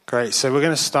Great, so we're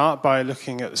going to start by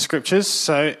looking at the scriptures.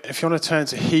 So if you want to turn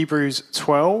to Hebrews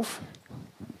 12.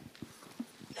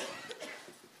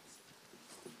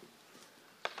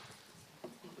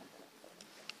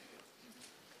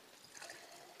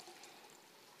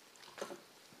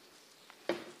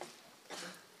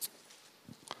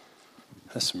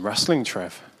 There's some rustling,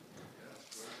 Trev.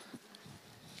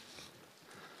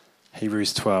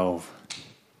 Hebrews 12.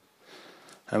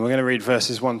 And we're going to read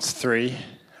verses 1 to 3.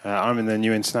 I'm in the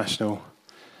New International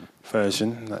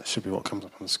Version. That should be what comes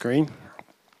up on the screen.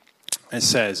 It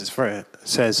says,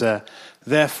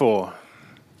 therefore,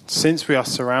 since we are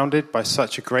surrounded by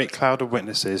such a great cloud of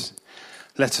witnesses,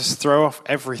 let us throw off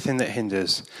everything that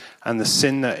hinders and the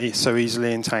sin that so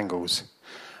easily entangles.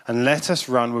 And let us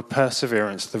run with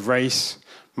perseverance the race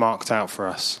marked out for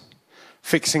us,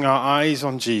 fixing our eyes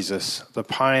on Jesus, the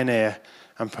pioneer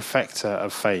and perfecter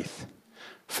of faith.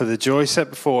 For the joy set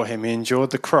before him, he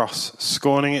endured the cross,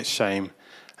 scorning its shame,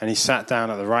 and he sat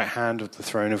down at the right hand of the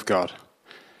throne of God.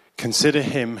 Consider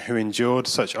him who endured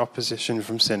such opposition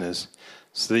from sinners,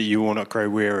 so that you will not grow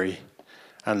weary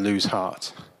and lose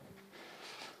heart.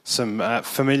 Some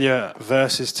familiar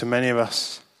verses to many of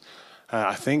us,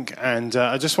 I think. And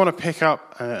I just want to pick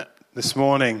up this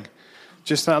morning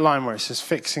just that line where it says,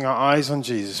 fixing our eyes on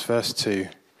Jesus, verse 2,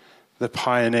 the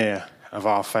pioneer of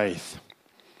our faith.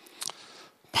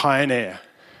 Pioneer.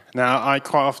 Now, I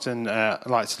quite often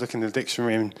like to look in the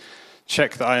dictionary and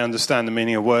check that I understand the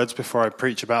meaning of words before I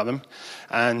preach about them.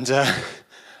 And so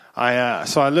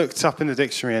I looked up in the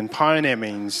dictionary, and pioneer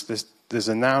means there's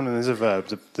a noun and there's a verb.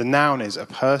 The noun is a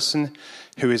person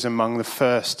who is among the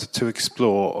first to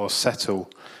explore or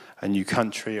settle a new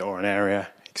country or an area,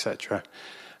 etc.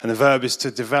 And the verb is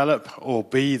to develop or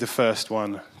be the first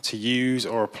one to use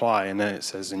or apply. And then it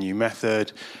says a new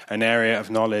method, an area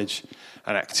of knowledge,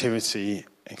 an activity,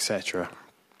 etc.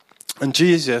 And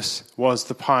Jesus was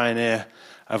the pioneer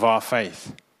of our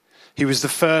faith. He was the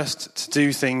first to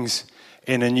do things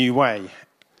in a new way.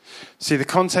 See, the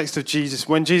context of Jesus,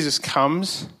 when Jesus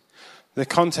comes, the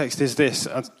context is this.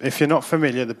 If you're not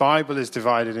familiar, the Bible is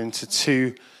divided into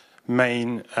two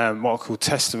main, what are called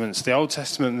testaments, the Old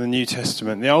Testament and the New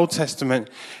Testament. The Old Testament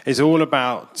is all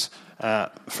about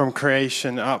from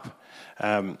creation up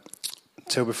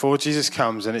till before Jesus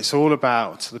comes, and it's all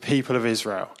about the people of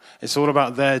Israel. It's all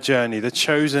about their journey, the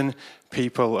chosen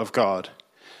people of God.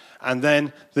 And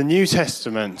then the New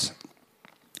Testament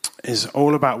is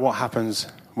all about what happens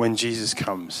when Jesus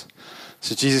comes.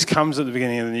 So Jesus comes at the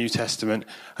beginning of the New Testament,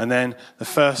 and then the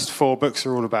first 4 books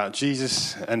are all about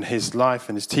Jesus and his life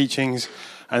and his teachings.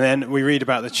 And then we read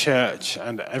about the church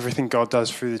and everything God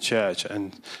does through the church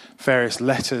and various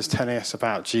letters telling us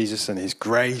about Jesus and his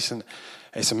grace, and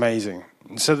it's amazing.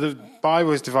 And so the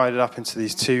Bible is divided up into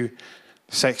these 2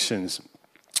 sections.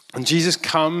 And Jesus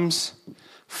comes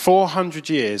 400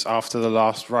 years after the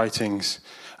last writings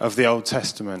of the Old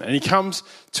Testament. And he comes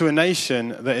to a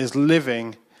nation that is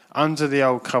living under the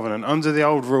old covenant, under the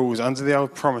old rules, under the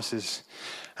old promises.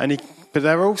 But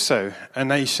they're also a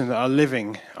nation that are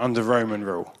living under Roman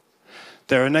rule.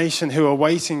 They're a nation who are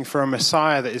waiting for a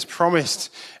Messiah that is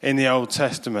promised in the Old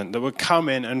Testament that would come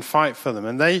in and fight for them.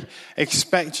 And they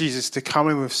expect Jesus to come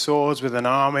in with swords, with an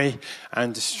army,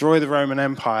 and destroy the Roman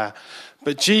Empire.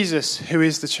 But Jesus, who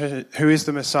is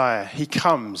the Messiah, he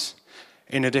comes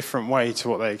in a different way to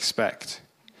what they expect.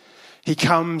 He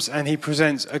comes and he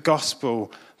presents a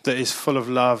gospel that is full of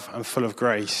love and full of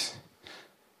grace.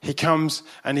 He comes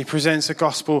and he presents a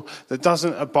gospel that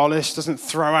doesn't abolish, doesn't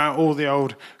throw out all the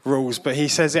old rules, but he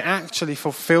says it actually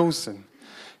fulfills them.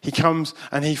 He comes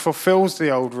and he fulfills the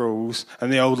old rules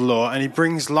and the old law, and he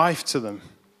brings life to them.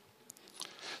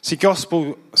 See,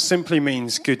 gospel simply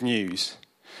means good news.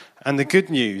 And the good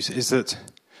news is that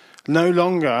no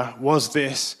longer was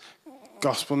this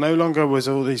gospel, no longer was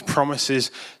all these promises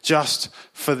just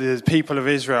for the people of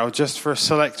Israel, just for a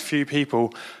select few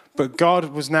people, but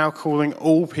God was now calling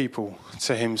all people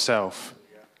to himself.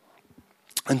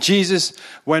 And Jesus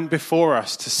went before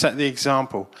us to set the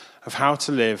example of how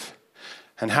to live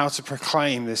and how to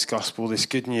proclaim this gospel, this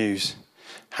good news,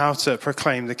 how to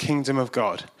proclaim the kingdom of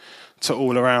God to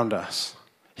all around us.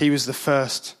 He was the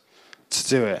first to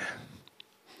do it.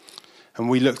 And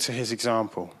we look to his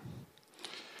example.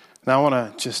 Now I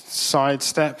want to just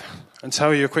sidestep and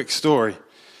tell you a quick story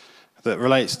that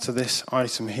relates to this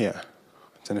item here.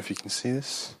 I don't know if you can see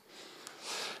this.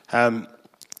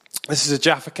 This is a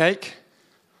Jaffa cake.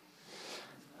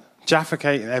 Jaffa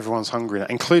cake, everyone's hungry now,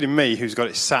 including me, who's got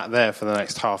it sat there for the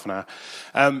next half an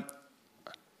hour.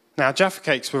 Now, Jaffa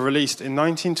cakes were released in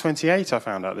 1928, I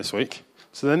found out this week.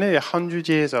 So they're nearly 100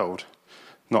 years old.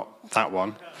 Not that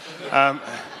one.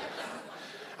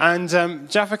 And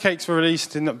Jaffa Cakes were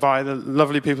released by the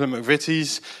lovely people at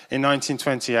McVitie's in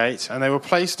 1928, and they were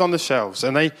placed on the shelves.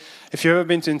 And if you've ever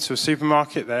been into a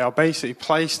supermarket, they are basically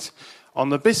placed on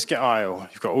the biscuit aisle.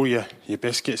 You've got all your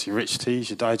biscuits, your rich teas,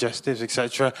 your digestives,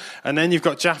 etc. And then you've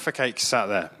got Jaffa Cakes sat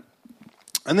there.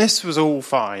 And this was all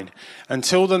fine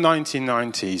until the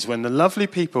 1990s, when the lovely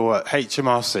people at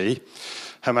HMRC,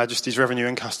 Her Majesty's Revenue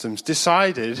and Customs,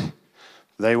 decided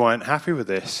they weren't happy with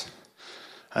this.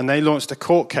 And they launched a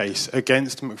court case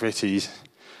against McVitie's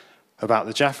about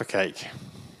the Jaffa Cake.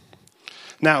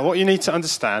 Now, what you need to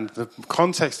understand, the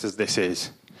context of this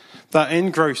is that in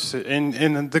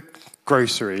the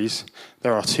groceries,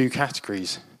 there are two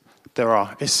categories. There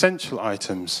are essential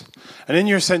items. And in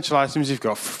your essential items, you've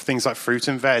got things like fruit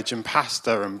and veg and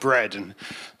pasta and bread and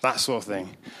that sort of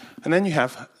thing. And then you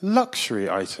have luxury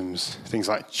items, things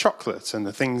like chocolates and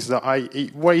the things that I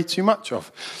eat way too much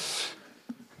of.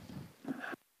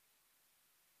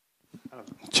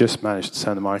 Just managed to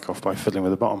turn the mic off by fiddling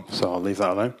with the bottom, so I'll leave that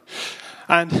alone.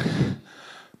 And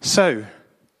so,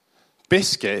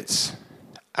 biscuits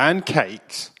and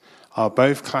cakes are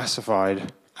both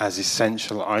classified as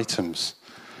essential items.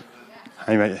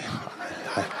 Amen.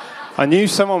 I knew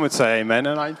someone would say amen,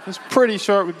 and I was pretty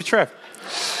sure it would be Trev.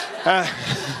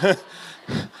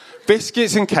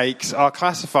 Biscuits and cakes are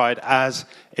classified as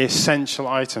essential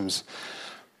items.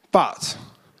 But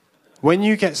when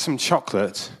you get some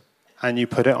chocolate and you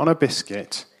put it on a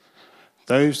biscuit,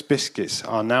 those biscuits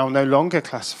are now no longer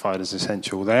classified as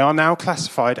essential. They are now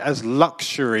classified as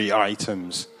luxury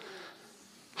items.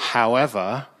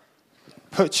 However,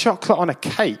 put chocolate on a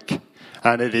cake,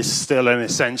 and it is still an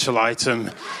essential item.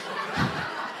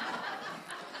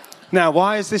 Now,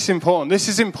 why is this important? This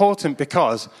is important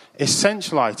because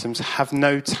essential items have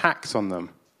no tax on them.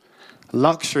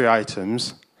 Luxury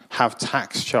items have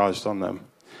tax charged on them.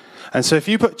 And so if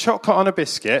you put chocolate on a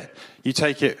biscuit, you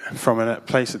take it from a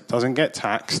place that doesn't get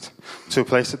taxed to a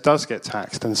place that does get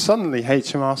taxed, and suddenly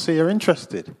HMRC are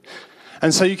interested.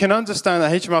 And so you can understand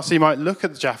that HMRC might look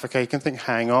at the Jaffa Cake and think,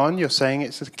 hang on, you're saying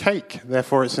it's a cake,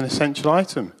 therefore it's an essential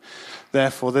item.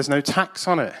 Therefore there's no tax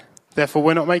on it. Therefore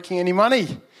we're not making any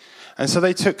money. And so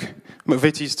they took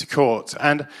McVitie's to court.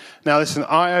 And now listen,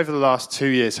 I, over the last 2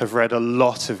 years, have read a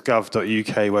lot of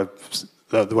gov.uk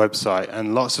the website,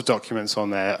 and lots of documents on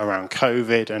there around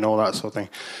COVID and all that sort of thing.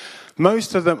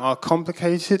 Most of them are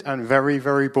complicated and very,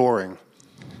 very boring.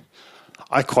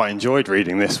 I quite enjoyed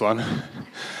reading this one.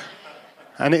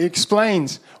 And it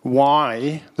explains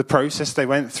why the process they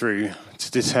went through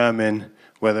to determine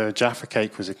whether a Jaffa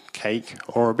Cake was a cake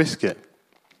or a biscuit.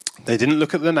 They didn't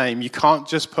look at the name. You can't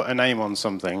just put a name on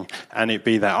something and it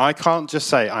be there. I can't just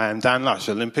say, I am Dan Lush,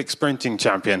 Olympic sprinting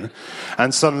champion,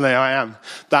 and suddenly I am.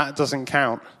 That doesn't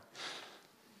count.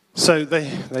 So they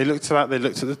looked at that. They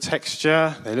looked at the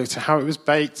texture. They looked at how it was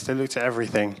baked. They looked at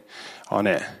everything on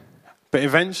it. But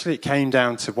eventually it came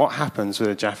down to what happens with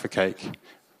a Jaffa Cake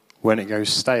when it goes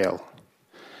stale.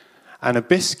 And a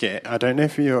biscuit, I don't know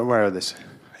if you're aware of this,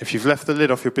 if you've left the lid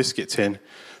off your biscuit tin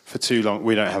for too long,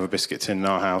 we don't have a biscuit tin in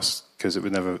our house because it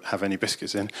would never have any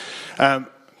biscuits in.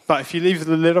 But if you leave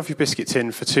the lid off your biscuit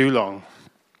tin for too long,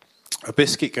 a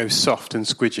biscuit goes soft and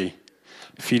squidgy.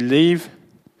 If you leave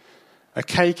a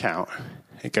cake out,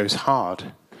 it goes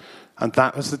hard. And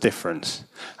that was the difference.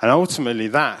 And ultimately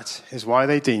that is why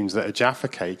they deemed that a Jaffa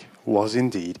Cake was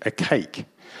indeed a cake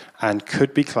and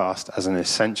could be classed as an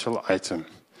essential item.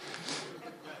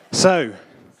 So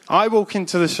I walk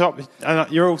into the shop,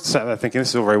 and you're all sat there thinking, this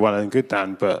is all very well and good,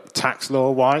 Dan, but tax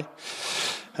law, why?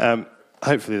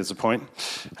 Hopefully there's a point.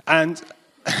 And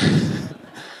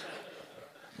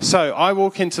so I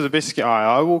walk into the biscuit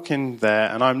aisle, I walk in there,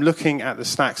 and I'm looking at the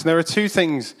snacks. And there are two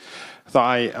things that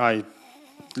I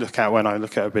look at when I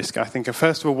look at a biscuit. I think,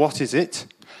 first of all, what is it?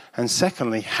 And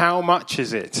secondly, how much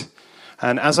is it?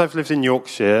 And as I've lived in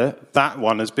Yorkshire, that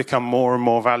one has become more and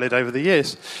more valid over the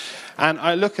years. And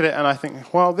I look at it and I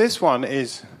think, well, this one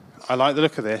is, I like the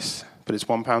look of this, but it's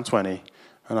 £1.20.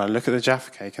 And I look at the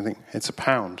Jaffa Cake and think, it's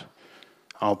 £1.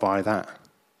 I'll buy that.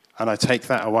 And I take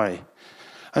that away.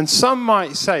 And some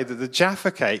might say that the Jaffa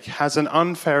Cake has an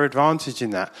unfair advantage in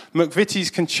that.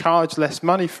 McVitie's can charge less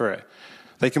money for it.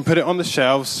 They can put it on the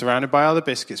shelves surrounded by other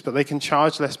biscuits, but they can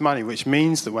charge less money, which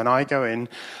means that when I go in,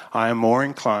 I am more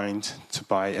inclined to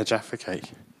buy a Jaffa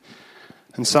Cake.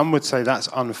 And some would say that's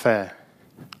unfair.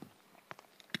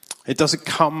 It doesn't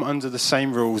come under the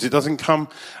same rules. It doesn't come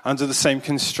under the same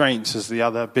constraints as the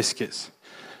other biscuits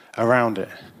around it.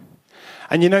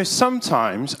 And you know,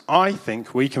 sometimes I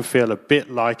think we can feel a bit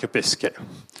like a biscuit.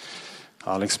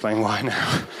 I'll explain why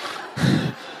now.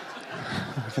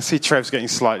 I can see Trev's getting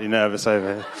slightly nervous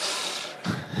over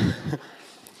here.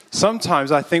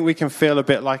 Sometimes I think we can feel a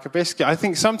bit like a biscuit. I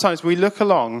think sometimes we look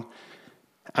along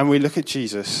and we look at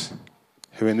Jesus,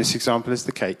 who in this example is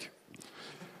the cake,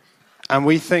 and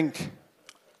we think,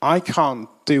 I can't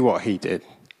do what he did.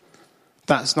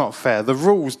 That's not fair. The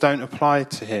rules don't apply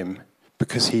to him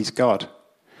because he's God.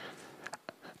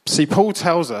 See, Paul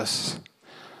tells us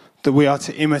that we are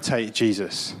to imitate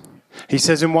Jesus. He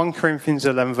says in 1 Corinthians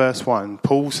 11 verse 1,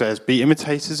 Paul says, be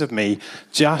imitators of me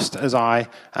just as I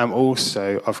am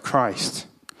also of Christ.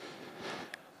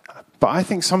 But I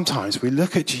think sometimes we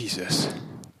look at Jesus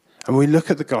and we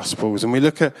look at the Gospels and we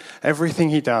look at everything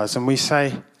he does and we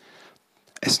say,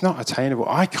 it's not attainable.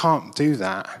 I can't do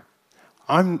that.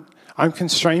 I'm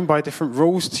constrained by different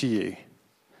rules to you.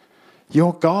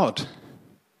 You're God.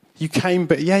 You came,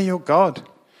 but yeah, you're God.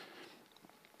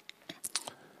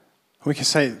 We can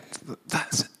say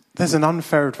there's an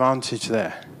unfair advantage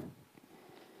there.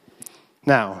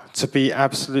 Now, to be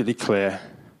absolutely clear,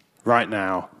 right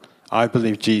now, I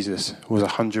believe Jesus was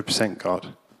 100%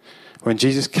 God. When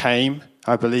Jesus came,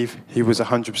 I believe he was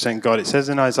 100% God. It says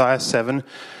in Isaiah 7,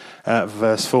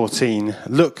 verse 14,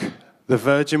 look, the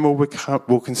virgin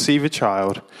will conceive a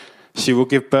child. She will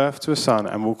give birth to a son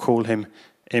and will call him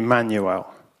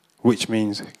Emmanuel, which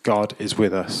means God is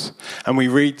with us. And we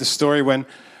read the story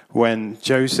when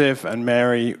Joseph and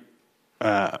Mary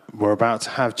were about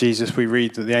to have Jesus. We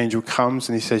read that the angel comes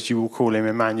and he says, you will call him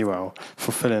Emmanuel,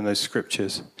 fulfilling those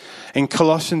scriptures. In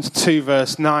Colossians 2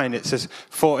 verse 9, it says,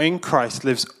 for in Christ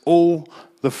lives all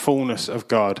the fullness of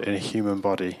God in a human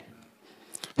body.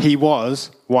 He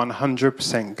was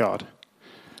 100% God,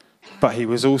 but he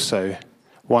was also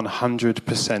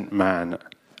 100% man.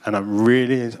 And I'm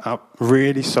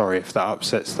really sorry if that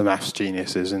upsets the maths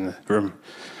geniuses in the room.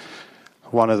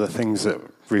 One of the things that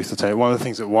Ruth will tell you, one of the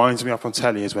things that winds me up on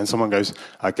telly is when someone goes,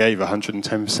 I gave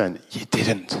 110%. You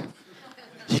didn't.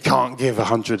 You can't give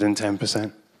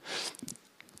 110%.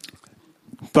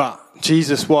 But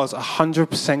Jesus was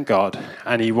 100% God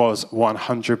and he was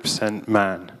 100%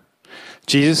 man.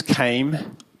 Jesus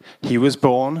came, he was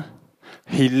born,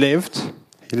 he lived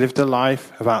a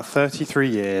life about 33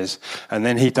 years, and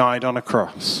then he died on a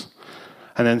cross.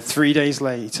 And then 3 days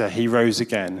later, he rose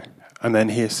again, and then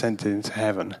he ascended into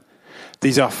heaven.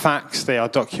 These are facts. They are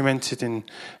documented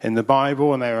in the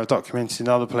Bible, and they are documented in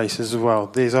other places as well.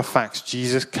 These are facts.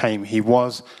 Jesus came. He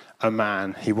was a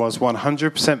man. He was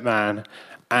 100% man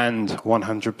and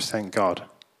 100% God.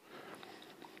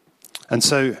 And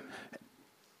so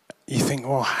you think,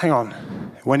 well, hang on.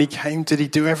 When he came, did he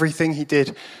do everything he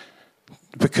did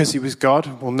because he was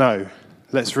God? Well, no.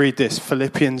 Let's read this.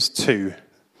 Philippians 2,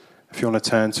 if you want to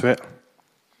turn to it.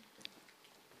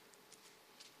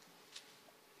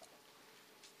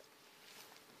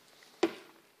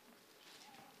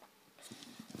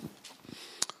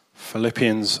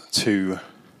 Philippians 2,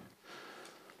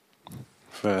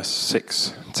 verse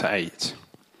 6 to 8.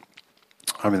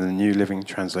 I'm in the New Living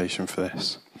Translation for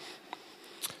this.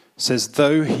 It says,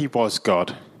 though he was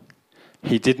God,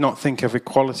 he did not think of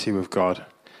equality with God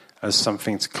as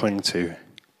something to cling to.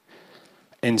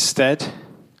 Instead,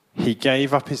 he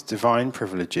gave up his divine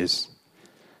privileges.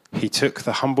 He took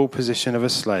the humble position of a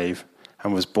slave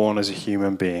and was born as a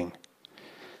human being.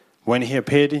 When he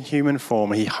appeared in human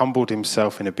form, he humbled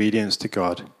himself in obedience to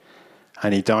God,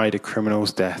 and he died a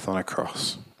criminal's death on a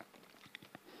cross.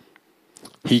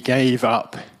 He gave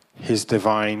up his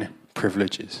divine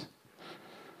privileges.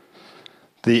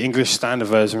 The English Standard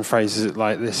Version phrases it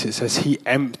like this. It says, he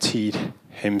emptied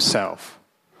himself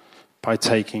by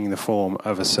taking the form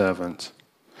of a servant.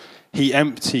 He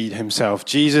emptied himself.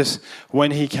 Jesus, when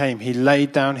he came, he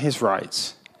laid down his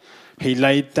rights. He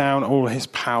laid down all his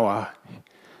power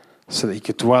so that he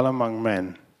could dwell among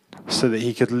men, so that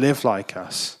he could live like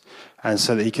us, and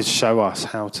so that he could show us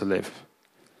how to live.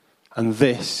 And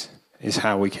this is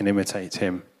how we can imitate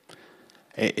him.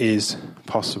 It is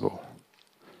possible.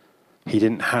 He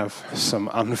didn't have some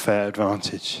unfair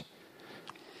advantage.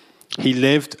 He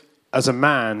lived as a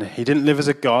man. He didn't live as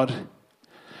a god.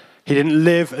 He didn't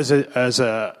live as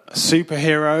a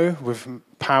superhero with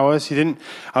powers. He didn't.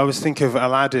 I always think of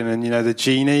Aladdin and the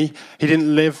genie. He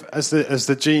didn't live as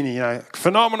the genie.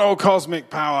 Phenomenal cosmic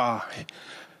power.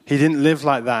 He didn't live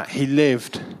like that. He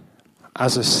lived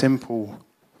as a simple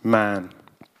man.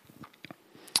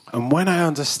 And when I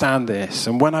understand this,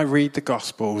 and when I read the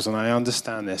Gospels and I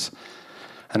understand this,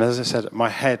 and as I said, my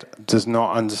head does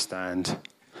not understand,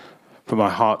 but my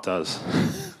heart does.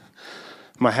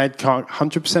 My head can't,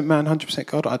 100% man, 100%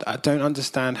 God. I don't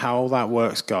understand how all that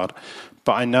works, God.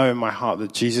 But I know in my heart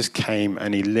that Jesus came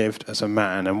and he lived as a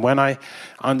man. And when I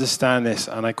understand this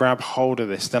and I grab hold of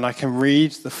this, then I can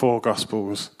read the 4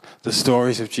 Gospels, the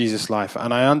stories of Jesus' life,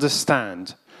 and I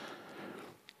understand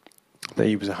that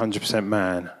he was 100%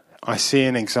 man. I see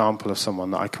an example of someone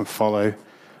that I can follow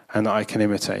and that I can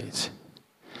imitate.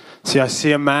 See, I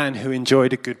see a man who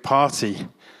enjoyed a good party.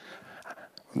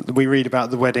 We read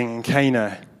about the wedding in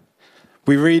Cana.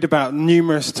 We read about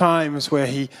numerous times where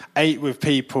he ate with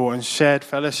people and shared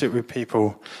fellowship with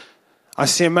people. I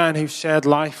see a man who shared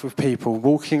life with people,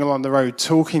 walking along the road,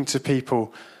 talking to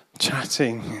people,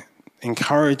 chatting,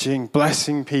 encouraging,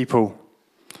 blessing people.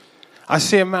 I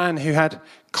see a man who had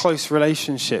close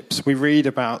relationships. We read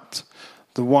about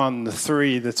the 1, the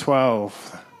 3, the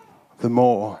 12, the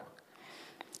more.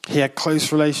 He had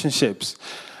close relationships.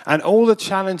 And all the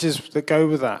challenges that go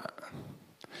with that.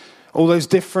 All those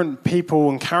different people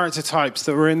and character types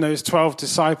that were in those 12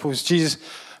 disciples, Jesus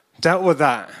dealt with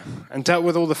that and dealt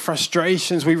with all the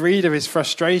frustrations. We read of his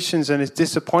frustrations and his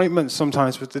disappointments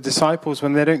sometimes with the disciples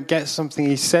when they don't get something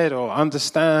he said or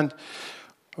understand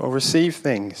or receive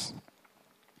things.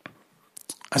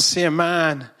 I see a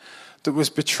man that was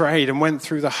betrayed and went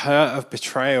through the hurt of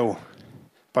betrayal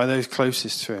by those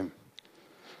closest to him.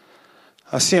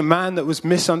 I see a man that was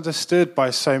misunderstood by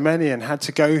so many and had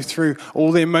to go through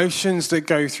all the emotions that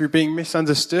go through being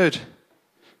misunderstood.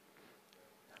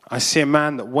 I see a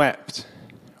man that wept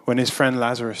when his friend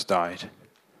Lazarus died.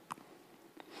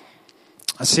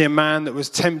 I see a man that was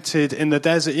tempted in the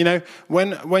desert. You know,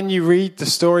 when you read the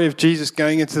story of Jesus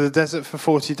going into the desert for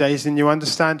 40 days and you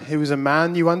understand he was a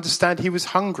man, you understand he was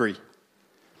hungry.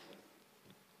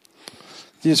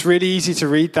 It's really easy to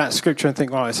read that scripture and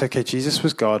think, oh, it's okay, Jesus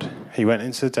was God. He went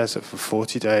into the desert for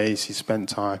 40 days. He spent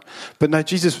time. But no,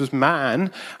 Jesus was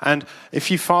man. And if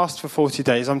you fast for 40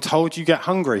 days, I'm told you get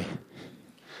hungry.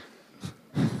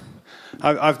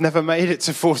 I've never made it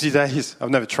to 40 days.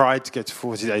 I've never tried to get to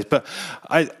 40 days. But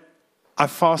I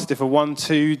fasted for 1,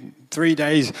 2, 3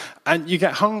 days, and you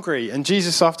get hungry. And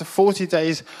Jesus, after 40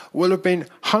 days, will have been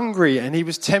hungry, and he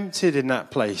was tempted in that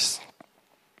place.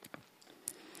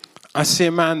 I see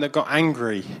a man that got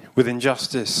angry with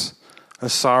injustice,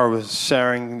 as Sarah was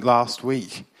sharing last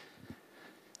week.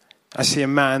 I see a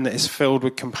man that is filled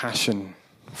with compassion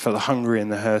for the hungry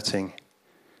and the hurting.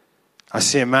 I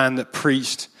see a man that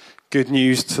preached good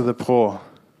news to the poor.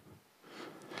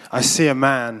 I see a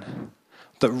man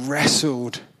that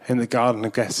wrestled in the Garden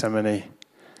of Gethsemane,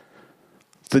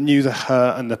 that knew the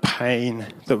hurt and the pain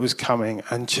that was coming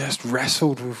and just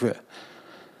wrestled with it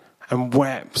and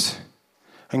wept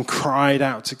and cried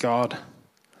out to God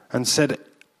and said,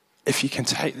 if you can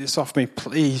take this off me,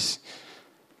 please.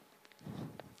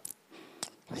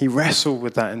 He wrestled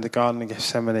with that in the Garden of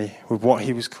Gethsemane, with what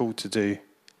he was called to do.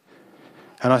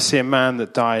 And I see a man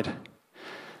that died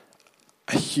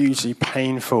a hugely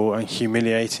painful and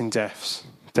humiliating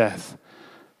death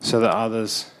so that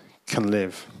others can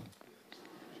live.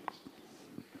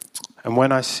 And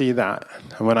when I see that,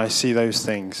 and when I see those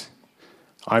things,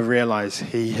 I realize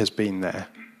he has been there.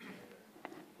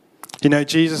 You know,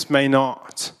 Jesus may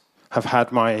not have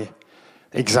had my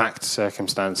exact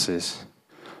circumstances.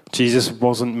 Jesus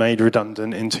wasn't made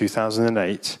redundant in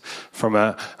 2008 from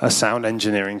a sound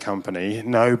engineering company.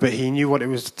 No, but he knew what it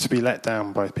was to be let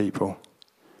down by people.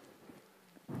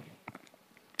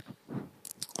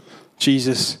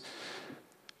 Jesus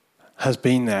has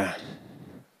been there.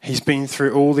 He's been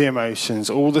through all the emotions,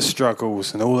 all the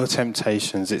struggles, and all the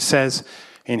temptations. It says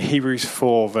in Hebrews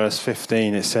 4, verse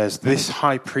 15, it says, this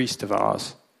high priest of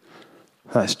ours,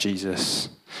 that's Jesus,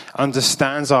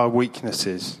 understands our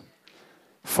weaknesses,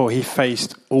 for he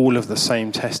faced all of the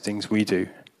same testings we do,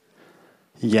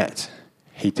 yet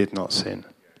he did not sin.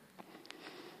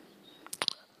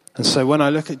 And so when I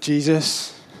look at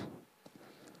Jesus,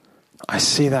 I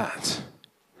see that,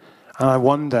 and I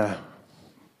wonder,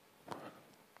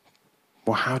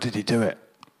 well, how did he do it?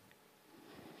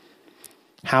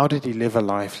 How did he live a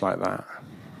life like that?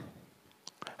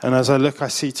 And as I look, I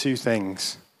see two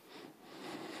things.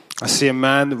 I see a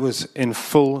man that was in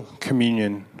full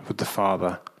communion with the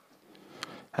Father,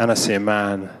 and I see a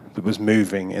man that was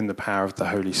moving in the power of the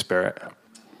Holy Spirit.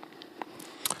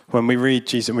 When we read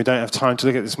Jesus, and we don't have time to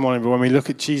look at it this morning, but when we look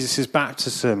at Jesus'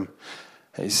 baptism,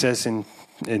 it says in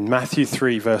Matthew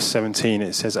 3, verse 17,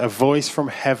 it says, a voice from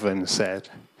heaven said,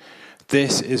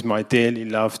 this is my dearly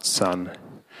loved Son,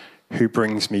 who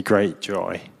brings me great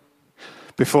joy.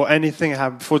 Before anything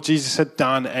happened, before Jesus had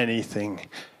done anything,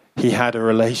 he had a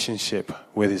relationship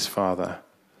with his Father.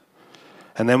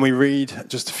 And then we read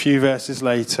just a few verses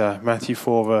later, Matthew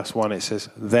 4, verse 1, it says,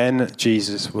 "Then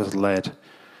Jesus was led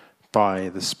by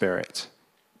the Spirit."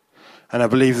 And I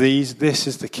believe this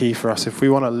is the key for us. If we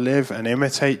want to live and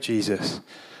imitate Jesus,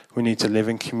 we need to live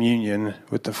in communion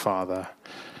with the Father,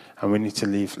 and we need to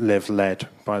live led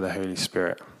by the Holy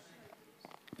Spirit.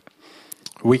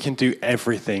 We can do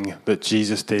everything that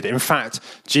Jesus did. In fact,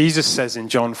 Jesus says in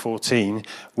John 14,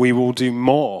 we will do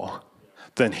more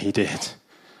than he did.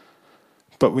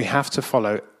 But we have to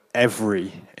follow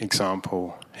every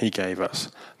example he gave us,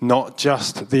 not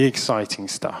just the exciting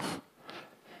stuff.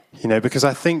 You know, because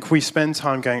I think we spend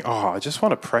time going, I just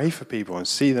want to pray for people and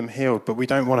see them healed, but we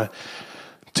don't want to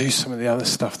do some of the other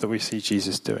stuff that we see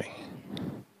Jesus doing.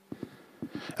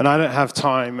 And I don't have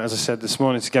time, as I said this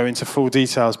morning, to go into full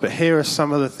details, but here are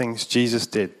some of the things Jesus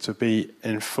did to be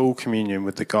in full communion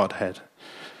with the Godhead,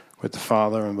 with the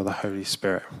Father and with the Holy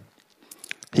Spirit.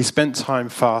 He spent time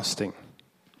fasting.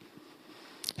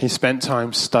 He spent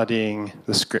time studying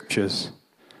the scriptures.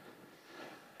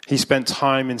 He spent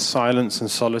time in silence and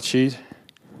solitude.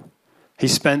 He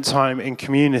spent time in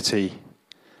community.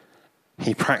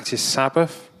 He practiced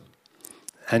Sabbath,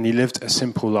 and he lived a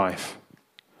simple life.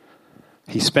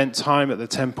 He spent time at the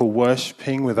temple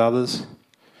worshipping with others,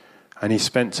 and he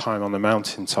spent time on the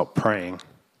mountaintop praying.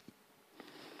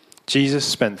 Jesus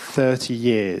spent 30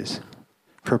 years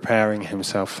preparing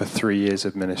himself for 3 years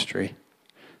of ministry.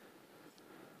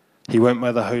 He went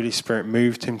where the Holy Spirit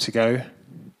moved him to go,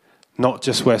 not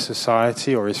just where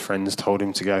society or his friends told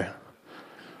him to go.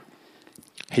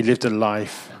 He lived a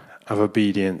life of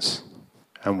obedience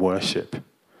and worship.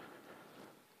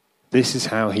 This is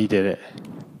how he did it.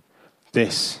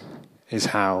 This is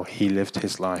how he lived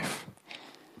his life.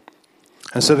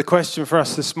 And so the question for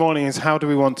us this morning is, how do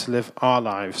we want to live our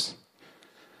lives?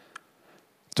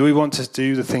 Do we want to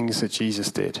do the things that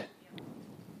Jesus did?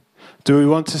 Do we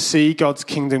want to see God's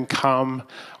kingdom come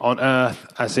on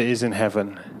earth as it is in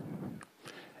heaven?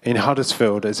 In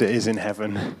Huddersfield as it is in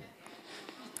heaven?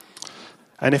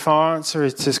 And if our answer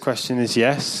to this question is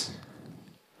yes,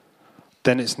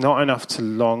 then it's not enough to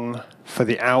long for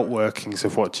the outworkings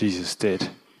of what Jesus did.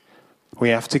 We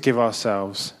have to give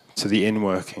ourselves to the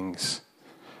inworkings,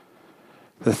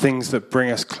 the things that bring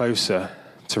us closer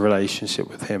to relationship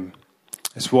with him.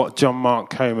 It's what John Mark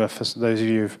Comer, for those of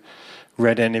you who've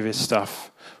read any of his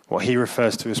stuff, what he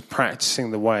refers to as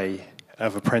practicing the way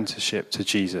of apprenticeship to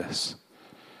Jesus.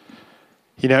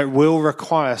 You know, it will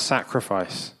require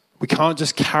sacrifice. We can't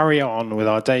just carry on with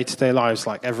our day-to-day lives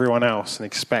like everyone else and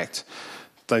expect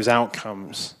those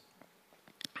outcomes.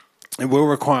 It will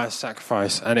require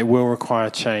sacrifice, and it will require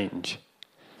change.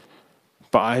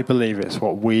 But I believe it's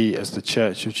what we as the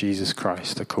Church of Jesus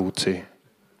Christ are called to.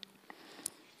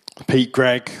 Pete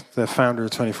Gregg, the founder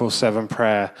of 24/7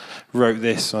 Prayer, wrote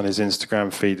this on his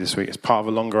Instagram feed this week. It's part of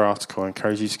a longer article. I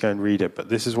encourage you to go and read it, but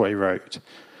this is what he wrote.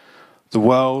 The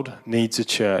world needs a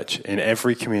church in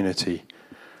every community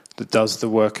that does the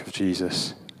work of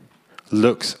Jesus,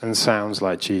 looks and sounds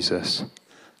like Jesus,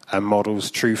 and models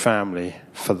true family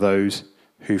for those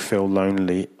who feel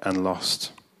lonely and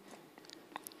lost.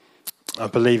 I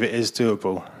believe it is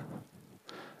doable.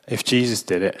 If Jesus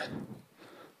did it,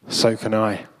 so can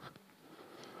I.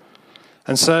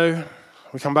 And so,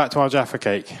 we come back to our Jaffa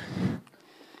cake.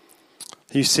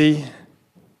 You see,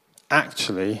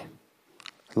 actually,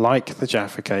 like the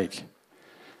Jaffa cake,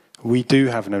 we do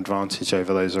have an advantage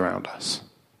over those around us.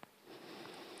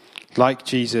 Like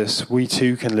Jesus, we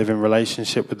too can live in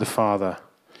relationship with the Father,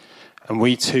 and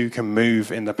we too can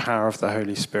move in the power of the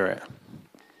Holy Spirit.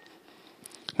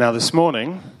 Now this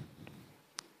morning,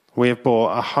 we have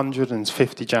bought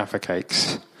 150 Jaffa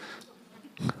cakes.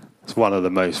 It's one of the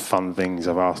most fun things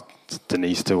I've asked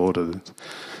Denise to order.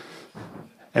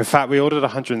 In fact, we ordered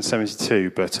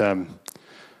 172, but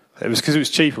it was because it was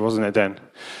cheaper, wasn't it, Den?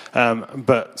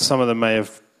 But some of them may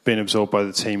have been absorbed by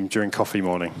the team during coffee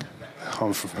morning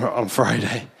on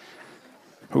Friday.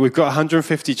 But we've got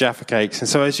 150 Jaffa cakes. And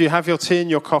so as you have your tea and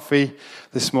your coffee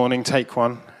this morning, take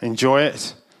one. Enjoy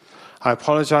it. I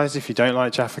apologize if you don't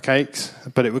like Jaffa cakes,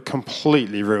 but it would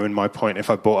completely ruin my point if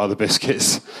I bought other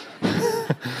biscuits.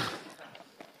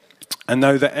 And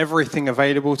know that everything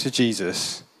available to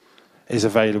Jesus is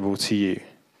available to you.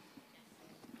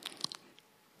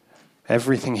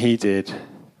 Everything he did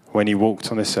when he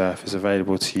walked on this earth is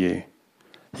available to you.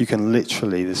 You can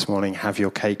literally this morning have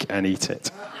your cake and eat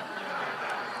it.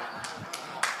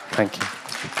 Thank you.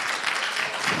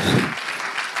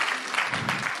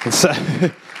 And so,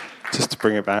 just to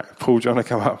bring it back, Paul, do you want to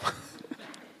come up?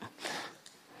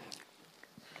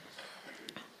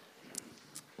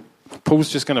 Paul's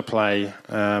just going to play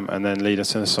and then lead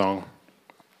us in a song.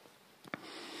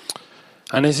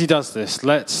 And as he does this,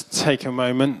 let's take a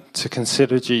moment to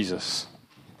consider Jesus,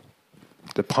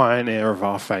 the pioneer of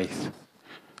our faith.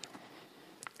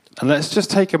 And let's just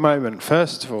take a moment,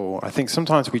 first of all, I think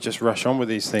sometimes we just rush on with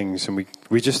these things and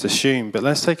we just assume, but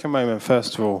let's take a moment,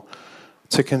 first of all,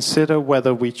 to consider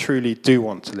whether we truly do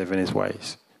want to live in his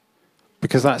ways.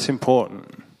 Because that's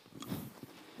important.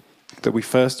 That we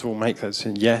first of all make that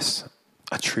decision, yes,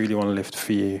 I truly want to live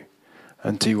for you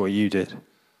and do what you did.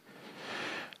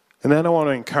 And then I want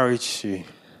to encourage you.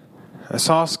 Let's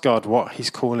ask God what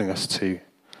he's calling us to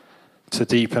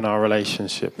deepen our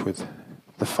relationship with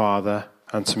the Father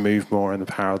and to move more in the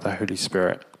power of the Holy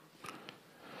Spirit.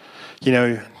 You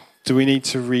know, do we need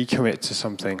to recommit to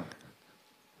something?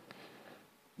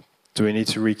 Do we need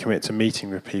to recommit to meeting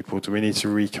with people? Do we need to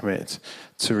recommit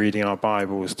to reading our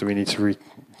Bibles? Do we need to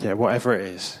whatever it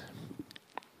is.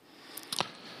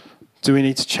 Do we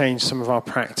need to change some of our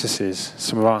practices,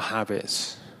 some of our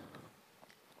habits?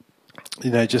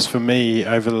 You know, just for me,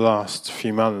 over the last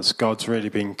few months, God's really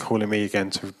been calling me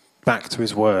again back to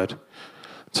his word,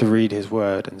 to read his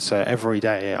word. And so every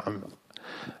day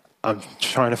I'm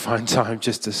trying to find time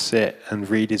just to sit and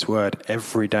read his word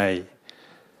every day.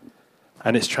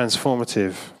 And it's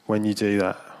transformative when you do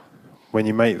that, when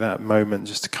you make that moment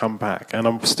just to come back. And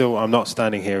I'm not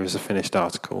standing here as a finished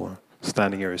article. I'm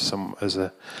standing here as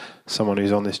someone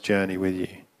who's on this journey with you.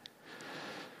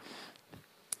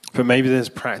 But maybe there's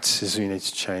practices we need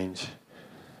to change.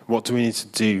 What do we need to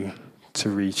do to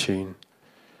retune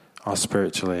our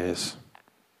spiritual ears?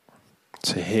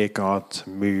 To hear God, to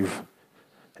move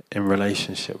in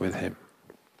relationship with him.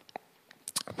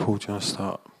 Paul, do you want to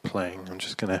start playing? I'm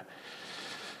just going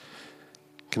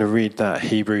to read that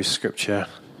Hebrew scripture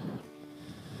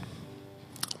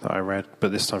that I read,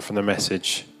 but this time from the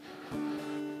Message.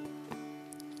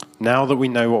 Now that we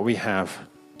know what we have,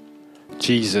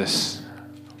 Jesus,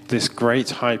 this great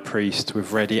high priest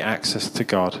with ready access to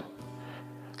God,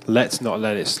 let's not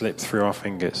let it slip through our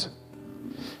fingers.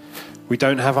 We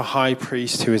don't have a high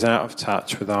priest who is out of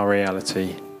touch with our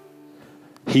reality.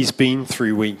 He's been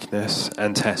through weakness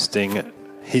and testing.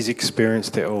 He's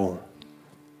experienced it all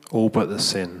but the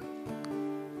sin.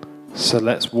 So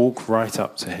let's walk right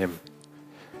up to him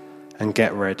and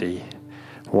get ready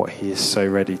what he is so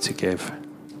ready to give.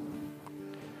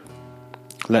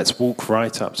 Let's walk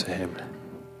right up to him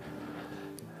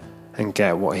and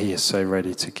get what he is so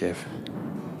ready to give.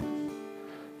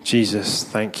 Jesus,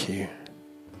 thank you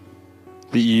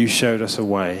that you showed us a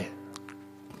way.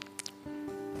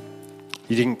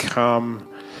 You didn't come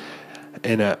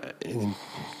and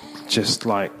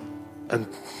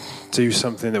do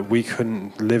something that we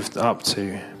couldn't live up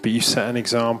to, but you set an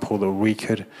example that we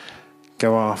could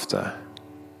go after.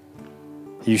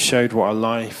 You showed what a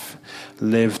life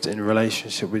lived in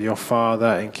relationship with your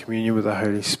Father in communion with the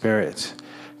Holy Spirit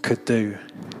could do.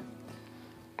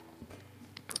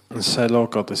 And so,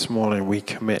 Lord God, this morning we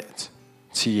commit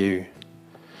to you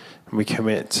and we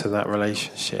commit to that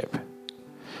relationship,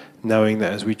 knowing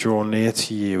that as we draw near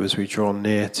to you, as we draw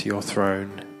near to your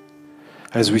throne,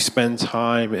 as we spend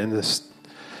time in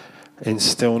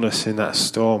stillness in that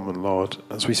storm, and Lord,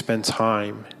 as we spend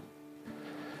time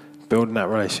building that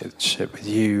relationship with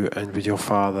you and with your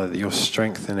Father, that you're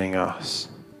strengthening us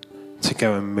to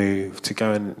go and move, to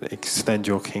go and extend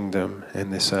your kingdom in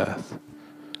this earth.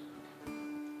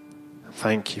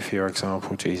 Thank you for your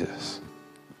example, Jesus.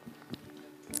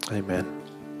 Amen.